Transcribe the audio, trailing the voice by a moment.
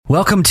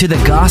Welcome to the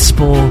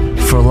Gospel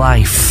for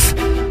Life.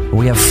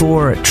 We have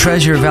 4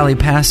 Treasure Valley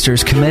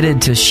pastors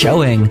committed to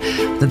showing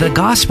that the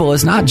gospel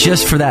is not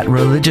just for that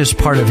religious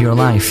part of your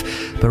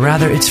life, but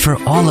rather it's for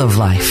all of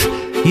life.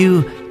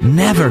 You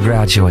never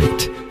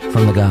graduate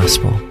from the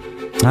gospel.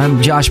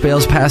 I'm Josh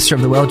Bales, pastor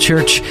of the Well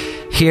Church,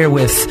 here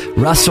with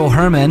Russell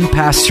Herman,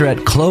 pastor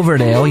at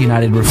Cloverdale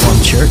United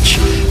Reformed Church,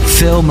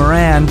 Phil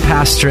Moran,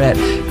 pastor at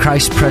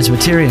Christ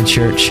Presbyterian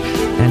Church,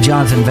 and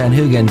Jonathan Van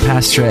Hoogen,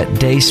 pastor at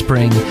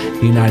Dayspring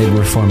United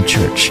Reformed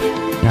Church.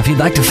 Now, if you'd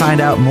like to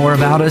find out more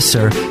about us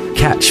or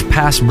catch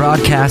past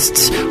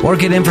broadcasts or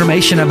get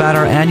information about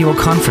our annual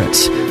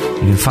conference,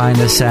 you can find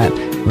us at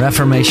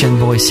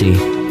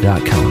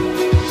reformationboise.com.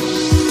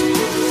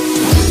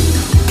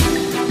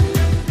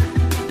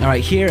 All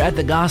right, here at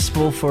the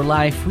Gospel for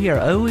Life, we are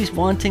always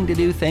wanting to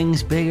do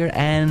things bigger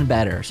and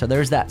better. So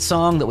there's that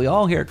song that we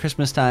all hear at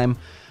Christmas time,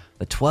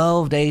 the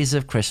 12 Days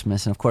of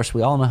Christmas. And of course,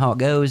 we all know how it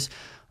goes.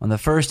 On the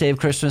first day of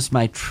Christmas,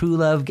 my true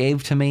love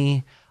gave to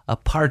me a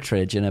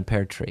partridge in a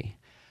pear tree.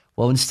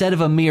 Well, instead of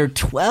a mere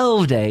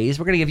 12 days,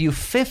 we're going to give you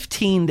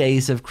 15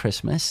 days of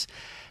Christmas.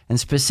 And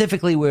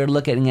specifically, we're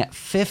looking at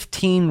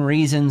 15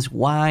 reasons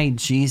why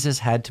Jesus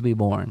had to be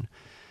born.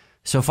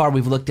 So far,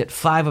 we've looked at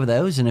 5 of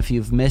those, and if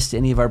you've missed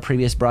any of our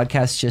previous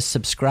broadcasts, just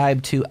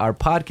subscribe to our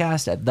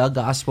podcast at The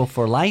Gospel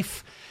for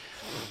Life.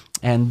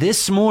 And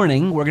this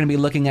morning, we're going to be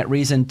looking at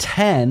reason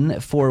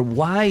 10 for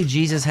why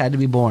Jesus had to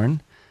be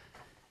born.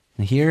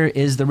 And here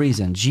is the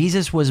reason.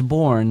 Jesus was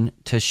born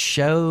to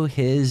show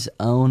his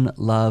own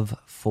love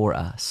for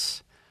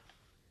us.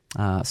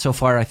 So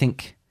far, I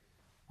think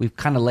we've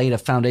kind of laid a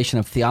foundation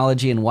of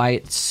theology and why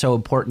it's so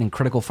important and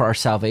critical for our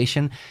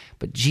salvation.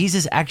 But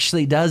Jesus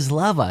actually does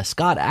love us.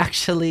 God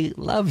actually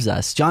loves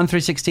us. John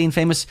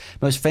 3:16,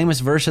 most famous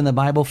verse in the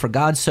Bible, "For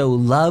God so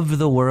loved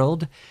the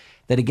world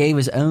that he gave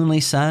his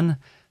only Son,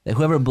 that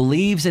whoever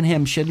believes in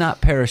him should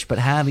not perish but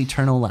have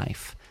eternal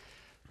life."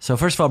 So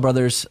first of all,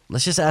 brothers,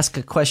 let's just ask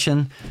a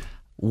question.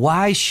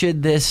 Why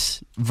should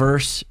this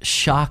verse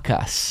shock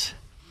us?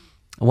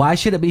 Why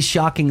should it be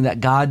shocking that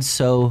God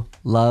so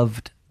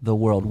loved the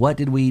world? What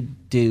did we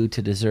do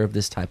to deserve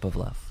this type of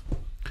love?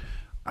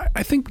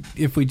 I think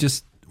if we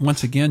just,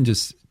 once again,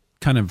 just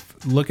kind of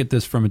look at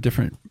this from a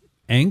different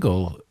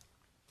angle,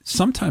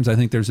 sometimes I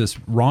think there's this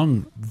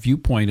wrong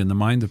viewpoint in the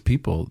mind of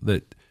people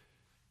that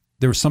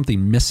there was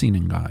something missing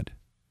in God,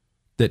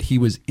 that he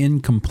was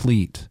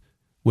incomplete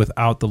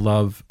without the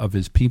love of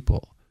his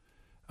people,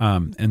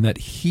 and that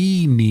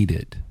he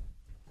needed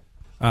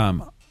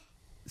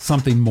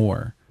something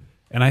more.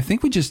 And I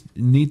think we just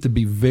need to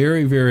be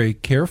very, very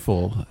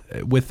careful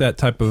with that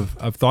type of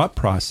thought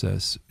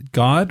process.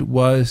 God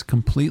was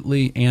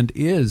completely and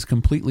is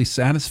completely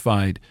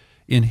satisfied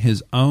in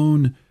his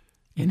own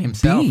in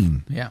himself.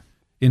 being, Yeah.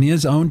 in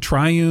his own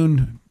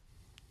triune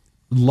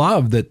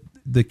love, that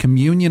the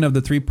communion of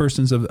the 3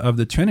 persons of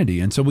the Trinity.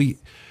 And so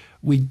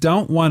we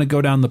don't want to go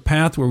down the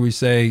path where we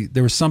say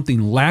there was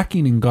something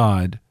lacking in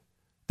God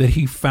that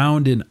he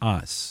found in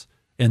us,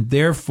 and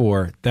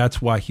therefore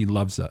that's why he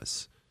loves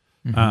us.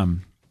 Mm-hmm.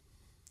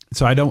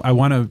 So I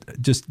want to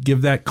just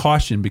give that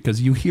caution,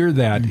 because you hear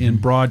that in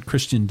broad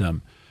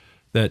Christendom,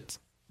 that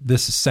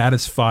this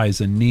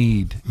satisfies a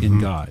need in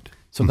God.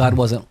 So God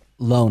wasn't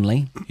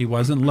lonely. He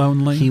wasn't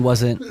lonely. He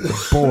wasn't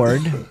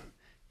bored.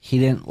 He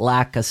didn't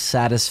lack a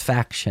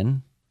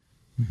satisfaction.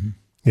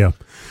 Yeah.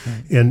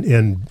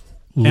 And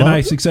I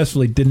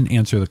successfully didn't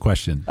answer the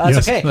question.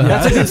 That's okay.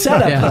 That's a good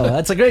setup, though.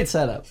 That's a great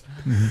setup.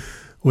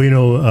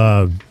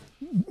 Well,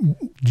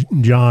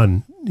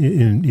 John,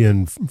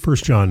 in 1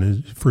 John, his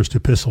first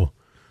epistle,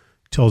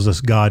 tells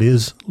us God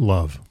is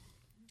love.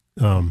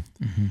 And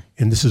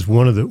this is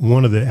one of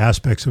the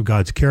aspects of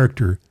God's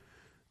character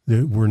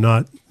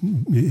that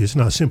it's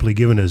not simply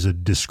given as a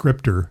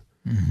descriptor.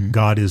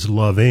 God is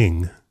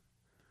loving,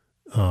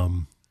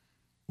 or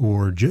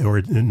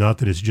not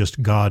that it's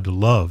just God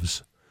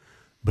loves,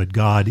 but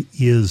God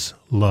is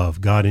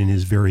love. God in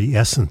his very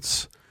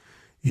essence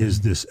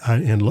is this,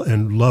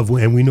 and love.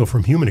 And we know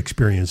from human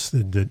experience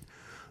that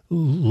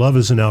love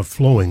is an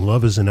outflowing,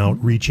 love is an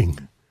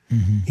outreaching.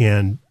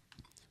 And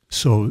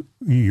so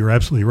you're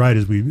absolutely right,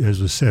 as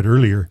was said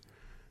earlier,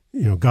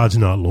 God's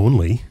not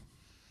lonely.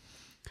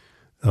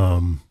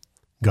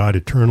 God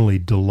eternally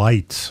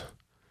delights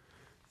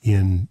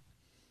in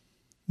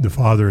the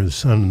Father and the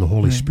Son and the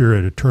Holy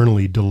Spirit,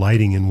 eternally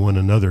delighting in one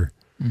another,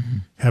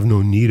 have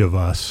no need of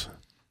us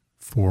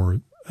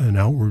for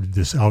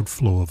this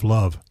outflow of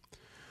love.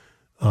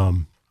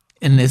 And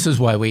this is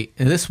why we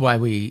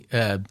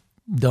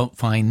don't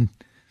find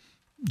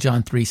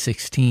John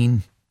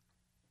 3:16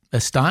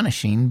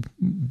 astonishing,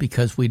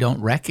 because we don't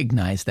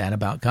recognize that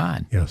about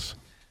God. Yes.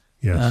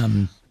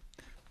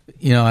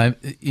 You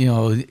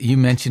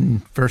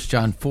mentioned 1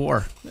 John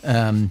 4.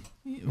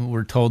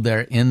 We're told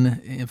there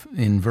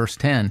in verse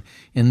 10,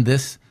 in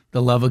this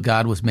the love of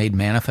God was made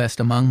manifest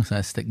among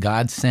us, that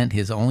God sent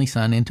his only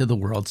Son into the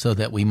world so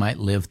that we might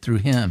live through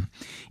him.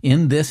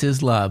 In this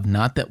is love,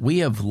 not that we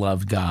have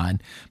loved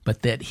God,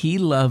 but that he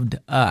loved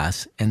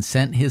us and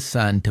sent his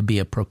Son to be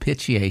a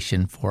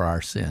propitiation for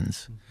our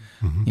sins.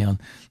 Mm-hmm. You know,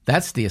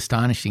 that's the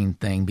astonishing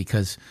thing,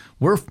 because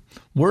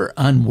we're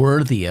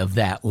unworthy of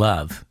that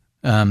love.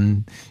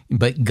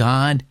 But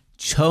God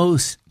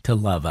chose to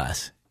love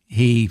us.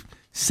 He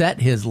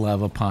set his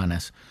love upon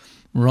us.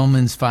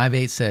 Romans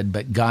 5:8 said,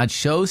 "But God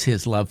shows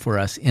his love for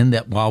us in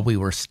that while we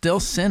were still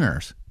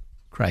sinners,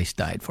 Christ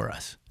died for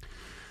us."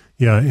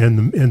 Yeah,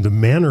 and the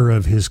manner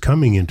of his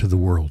coming into the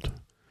world,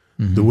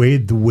 mm-hmm.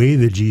 the way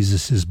that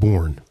Jesus is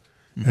born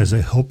mm-hmm. as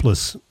a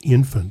helpless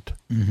infant.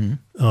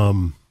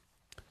 Mm-hmm.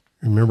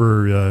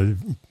 Remember,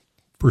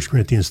 1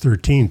 Corinthians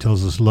 13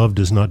 tells us love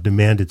does not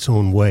demand its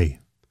own way.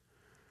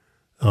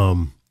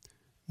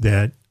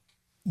 That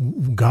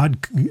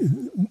God,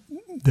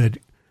 that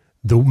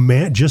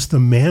just the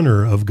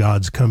manner of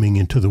God's coming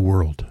into the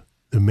world,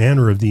 the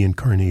manner of the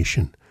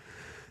incarnation,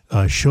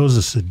 shows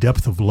us a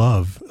depth of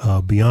love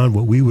beyond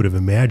what we would have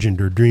imagined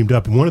or dreamed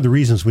up. And one of the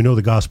reasons we know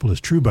the gospel is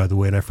true, by the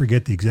way, and I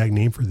forget the exact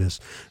name for this,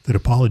 that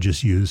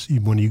apologists use,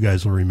 one of you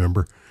guys will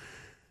remember,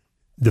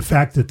 the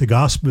fact that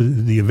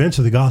the events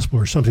of the gospel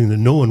are something that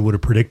no one would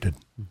have predicted,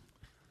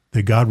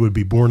 that God would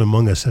be born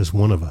among us as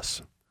one of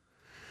us.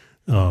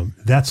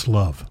 That's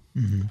love.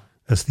 Mm-hmm.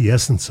 That's the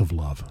essence of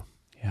love.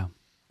 Yeah.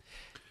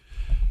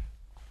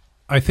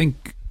 I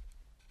think,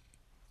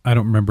 I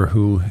don't remember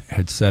who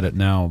had said it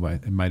now,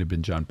 but it might have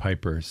been John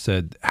Piper,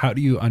 said, how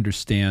do you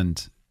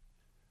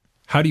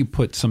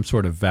put some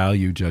sort of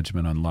value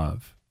judgment on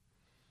love?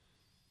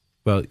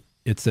 Well,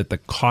 it's at the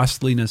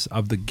costliness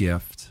of the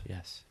gift.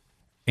 Yes.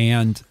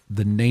 And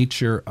the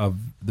nature of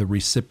the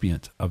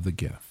recipient of the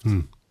gift.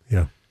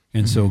 Yeah.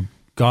 And so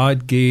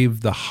God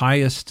gave the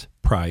highest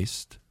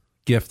priced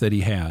gift that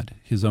he had,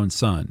 his own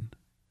Son,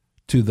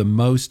 to the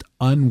most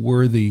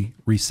unworthy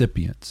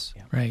recipients,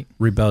 right?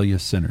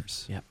 Rebellious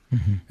sinners. Yep.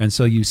 Mm-hmm. And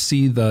so you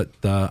see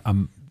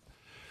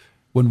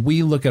when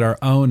we look at our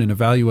own and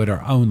evaluate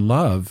our own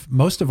love,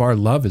 most of our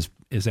love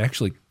is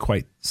actually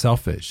quite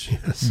selfish.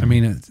 Yes. I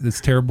mean, it's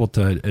terrible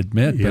to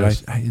admit,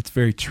 yes. but it's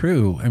very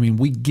true. I mean,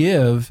 we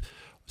give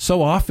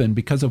so often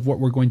because of what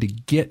we're going to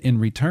get in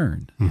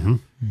return.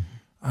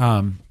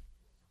 Mm-hmm.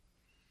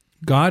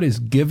 God is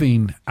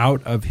giving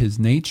out of his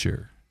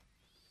nature.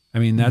 I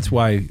mean, that's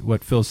why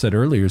what Phil said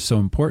earlier is so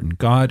important.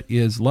 God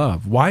is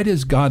love. Why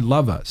does God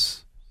love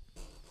us?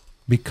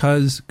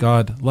 Because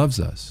God loves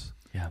us.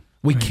 Yeah.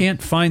 We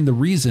can't find the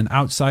reason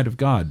outside of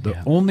God.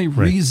 The only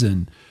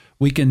reason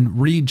we can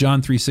read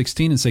John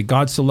 3:16 and say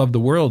God so loved the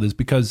world is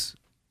because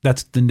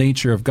that's the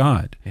nature of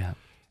God. Yeah.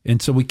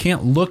 And so we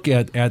can't look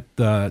at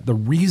the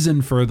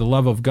reason for the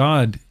love of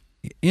God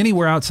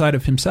anywhere outside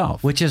of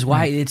himself. Which is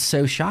why it's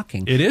so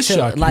shocking. It is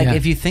shocking. Like,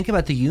 if you think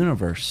about the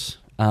universe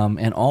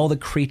and all the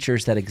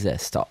creatures that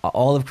exist,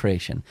 all of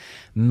creation,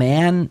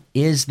 man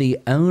is the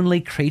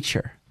only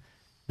creature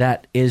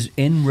that is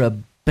in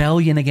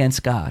rebellion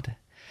against God.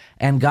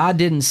 And God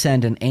didn't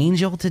send an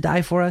angel to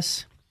die for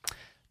us.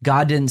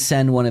 God didn't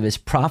send one of his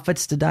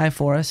prophets to die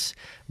for us.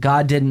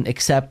 God didn't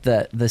accept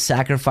the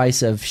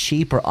sacrifice of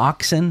sheep or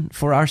oxen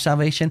for our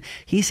salvation.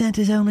 He sent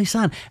his only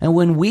Son. And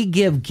when we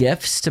give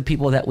gifts to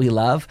people that we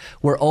love,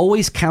 we're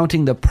always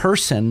counting the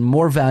person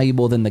more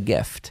valuable than the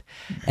gift.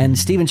 And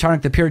Stephen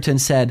Charnock, the Puritan,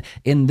 said,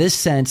 in this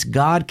sense,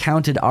 God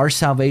counted our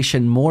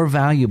salvation more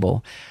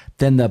valuable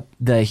than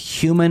the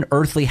human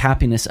earthly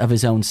happiness of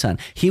his own Son.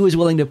 He was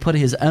willing to put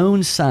his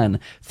own Son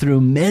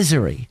through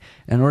misery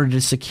in order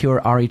to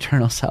secure our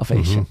eternal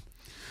salvation. Mm-hmm.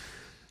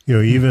 You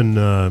know,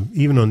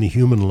 even on the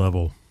human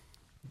level,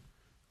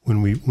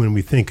 when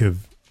we think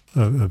of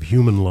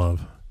human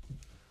love,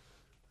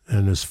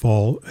 and as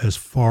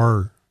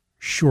far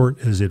short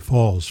as it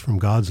falls from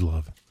God's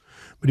love,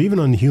 but even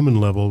on the human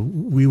level,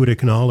 we would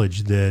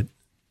acknowledge that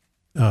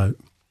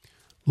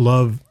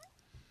love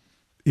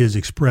is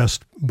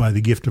expressed by the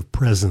gift of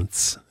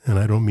presence. And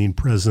I don't mean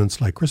presents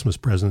like Christmas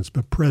presents,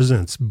 but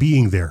presence,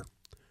 being there.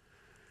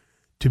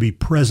 To be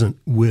present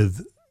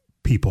with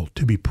people,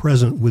 to be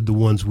present with the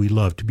ones we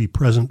love, to be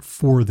present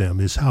for them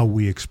is how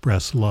we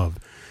express love.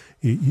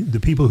 The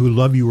people who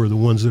love you are the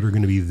ones that are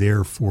going to be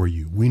there for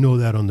you. We know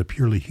that on the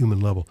purely human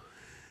level.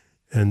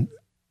 And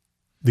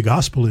the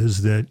gospel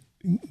is that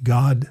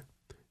God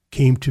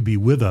came to be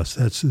with us.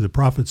 That's the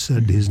prophet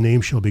said, his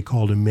name shall be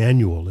called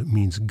Emmanuel. It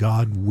means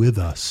God with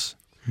us.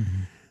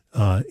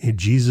 And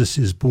Jesus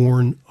is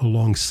born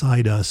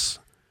alongside us,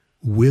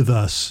 with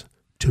us,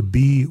 to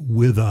be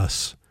with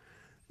us.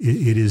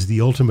 It is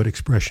the ultimate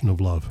expression of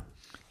love.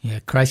 Yeah,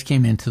 Christ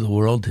came into the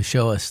world to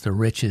show us the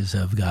riches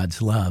of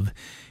God's love.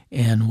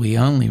 And we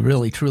only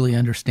really truly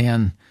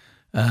understand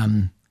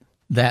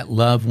that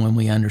love when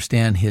we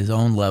understand his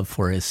own love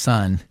for his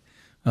Son,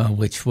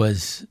 which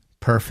was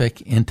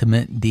perfect,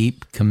 intimate,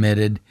 deep,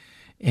 committed,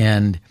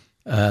 and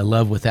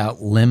love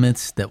without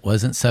limits that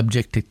wasn't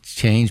subject to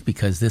change,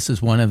 because this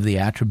is one of the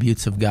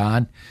attributes of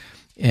God.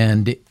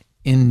 And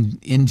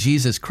in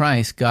Jesus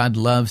Christ, God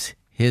loves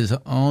his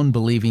own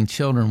believing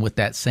children with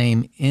that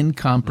same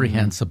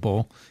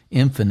incomprehensible,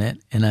 infinite,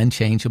 and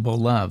unchangeable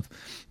love.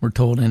 We're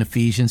told in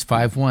Ephesians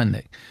 5:1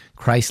 that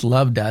Christ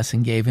loved us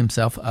and gave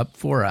himself up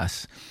for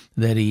us,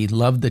 that he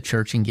loved the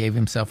church and gave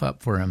himself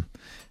up for him.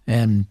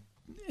 And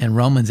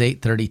Romans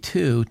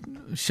 8:32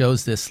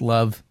 shows this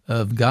love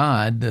of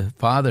God, the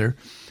Father,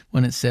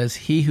 when it says,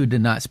 he who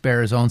did not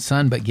spare his own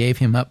son but gave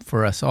him up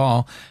for us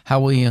all, how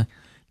will he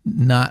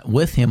not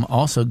with him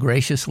also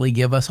graciously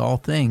give us all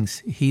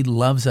things? He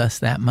loves us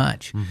that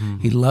much.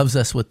 He loves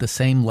us with the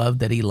same love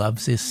that he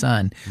loves his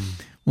son.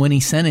 When he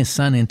sent his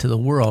son into the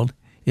world,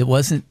 it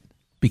wasn't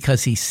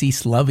because he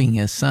ceased loving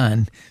his son.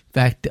 In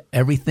fact,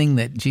 everything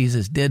that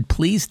Jesus did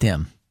pleased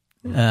him.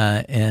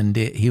 And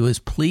he was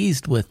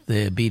pleased with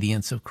the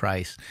obedience of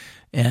Christ.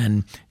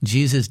 And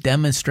Jesus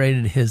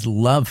demonstrated his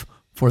love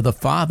for the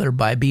Father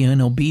by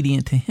being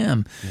obedient to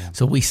him. Yeah.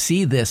 So we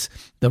see the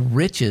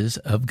riches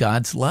of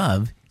God's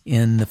love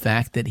in the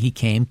fact that he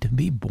came to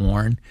be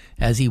born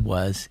as he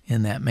was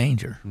in that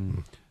manger.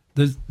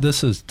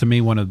 This is, to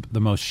me, one of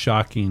the most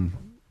shocking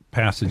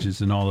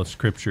passages in all of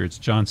Scripture. It's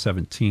John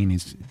 17.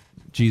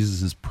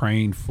 Jesus is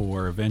praying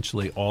for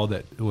eventually all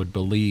that would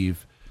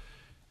believe.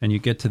 And you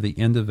get to the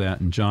end of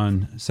that in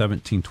John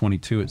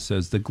 17:22. It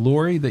says, "The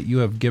glory that you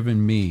have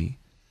given me,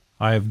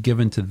 I have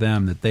given to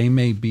them, that they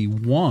may be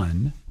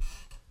one,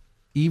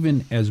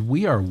 even as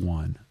we are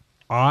one.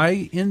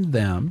 I in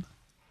them,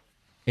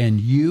 and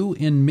you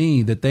in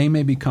me, that they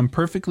may become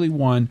perfectly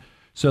one,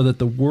 so that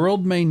the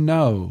world may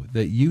know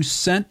that you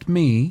sent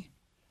me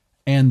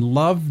and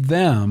loved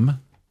them,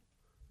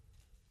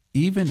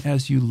 even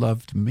as you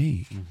loved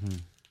me."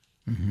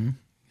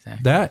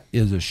 Exactly. That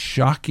is a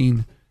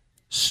shocking,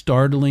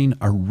 startling,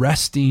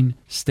 arresting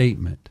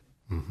statement.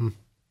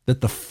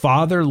 That the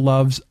Father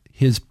loves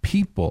his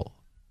people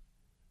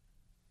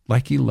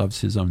like he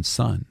loves his own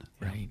son.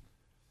 Right.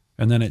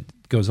 And then it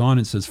goes on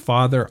and says,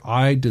 "Father,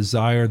 I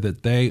desire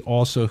that they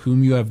also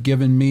whom you have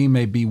given me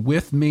may be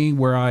with me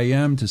where I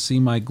am, to see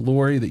my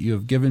glory that you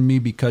have given me,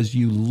 because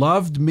you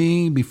loved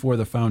me before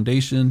the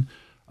foundation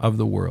of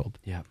the world."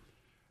 Yeah.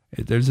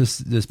 There's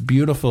this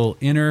beautiful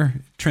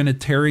inner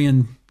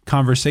Trinitarian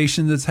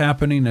conversation that's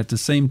happening. At the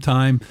same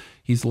time,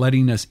 he's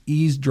letting us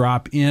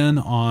eavesdrop in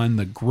on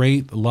the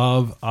great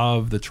love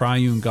of the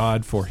triune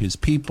God for his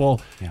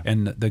people. Yeah.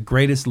 And the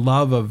greatest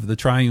love of the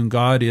triune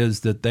God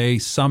is that they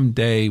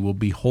someday will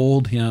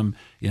behold him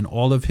in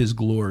all of his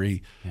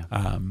glory,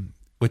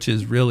 which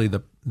is really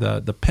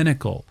the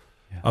pinnacle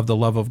of the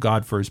love of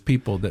God for his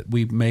people, that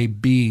we may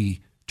be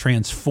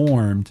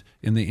transformed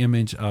in the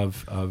image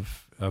of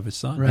his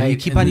son. Right. You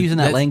keep on using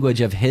that language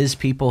of his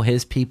people,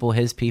 his people,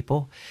 his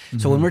people.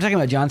 So when we're talking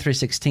about John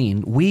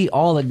 3:16, we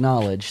all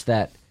acknowledge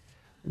that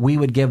we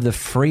would give the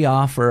free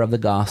offer of the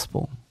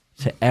gospel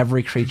to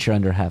every creature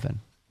under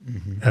heaven.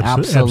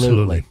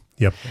 Absolutely.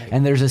 Yep.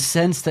 And there's a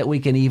sense that we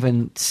can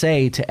even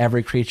say to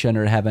every creature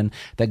under heaven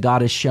that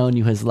God has shown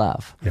you his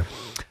love. Yep.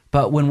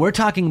 But when we're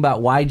talking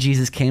about why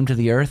Jesus came to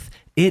the earth,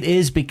 it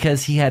is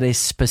because he had a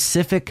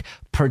specific,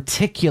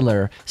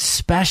 particular,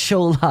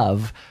 special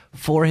love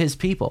for his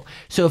people.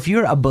 So if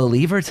you're a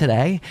believer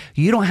today,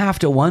 you don't have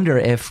to wonder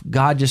if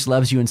God just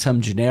loves you in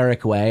some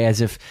generic way, as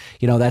if,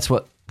 that's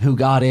who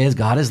God is.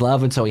 God is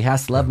love, and so he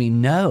has to love me.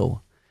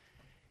 No.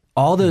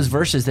 All those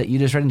verses that you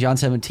just read in John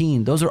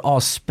 17, those are all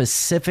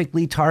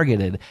specifically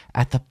targeted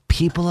at the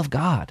people of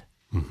God.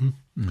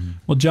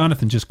 Well,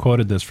 Jonathan just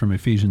quoted this from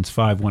Ephesians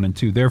 5:1 and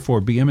 2.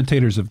 "Therefore, be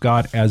imitators of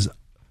God as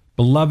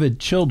beloved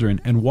children,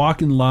 and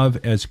walk in love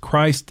as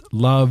Christ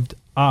loved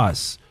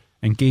us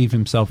and gave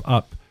himself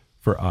up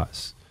for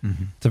us."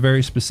 It's a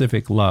very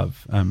specific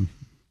love.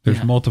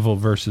 There's multiple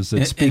verses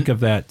that speak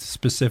of that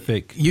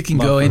specific. You can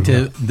go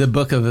into the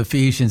book of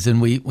Ephesians, and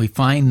we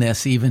find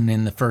this even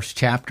in the first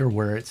chapter,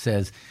 where it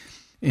says,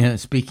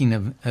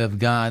 speaking of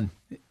God,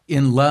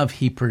 "In love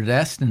he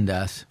predestined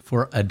us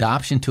for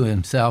adoption to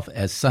himself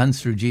as sons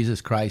through Jesus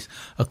Christ,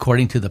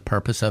 according to the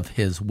purpose of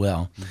his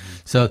will."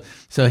 So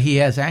he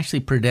has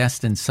actually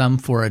predestined some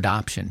for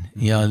adoption.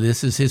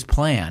 This is his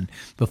plan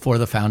before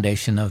the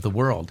foundation of the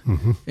world.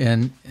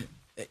 And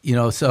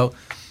we're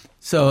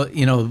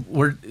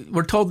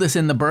told this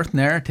in the birth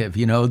narrative.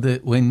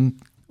 That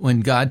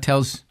when God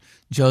tells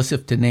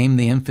Joseph to name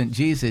the infant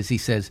Jesus, he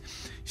says,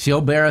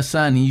 "She'll bear a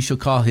son, and you shall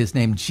call his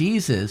name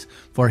Jesus,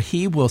 for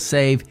he will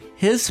save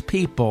his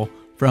people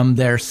from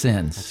their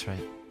sins."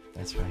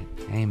 That's right.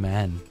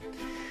 Amen.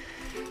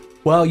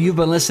 Well, you've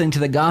been listening to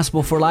The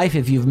Gospel for Life.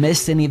 If you've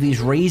missed any of these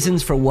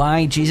reasons for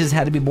why Jesus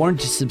had to be born,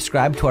 just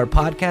subscribe to our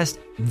podcast,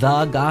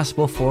 The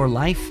Gospel for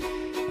Life,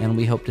 and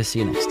we hope to see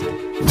you next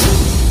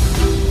time.